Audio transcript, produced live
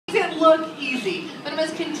look easy, but it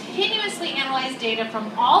must continuously analyze data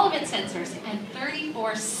from all of its sensors and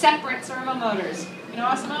 34 separate servo motors. You know,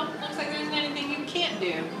 Asimo, looks like there isn't anything you can't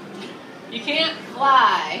do. You can't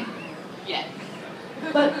fly yet.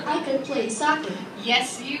 But I could play soccer.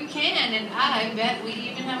 Yes, you can, and I bet we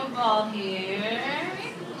even have a ball here.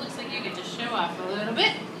 Looks like you get to show off a little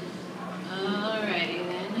bit. Alrighty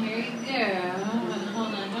then, here you go.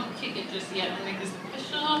 Hold on, don't kick it just yet. We'll make this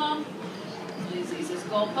official. Use these as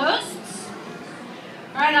goalposts.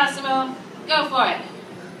 Alright, Asimo, go for it.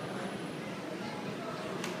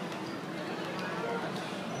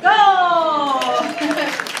 Go!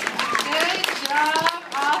 Good job,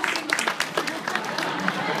 Asimo.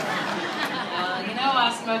 You know,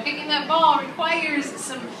 Asimo, kicking that ball requires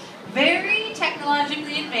some very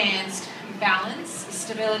technologically advanced balance,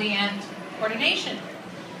 stability, and coordination.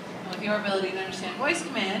 With your ability to understand voice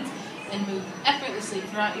commands and move effortlessly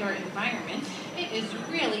throughout your environment, it is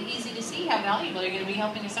really easy to see how valuable you're going to be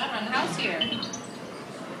helping us out around the house here.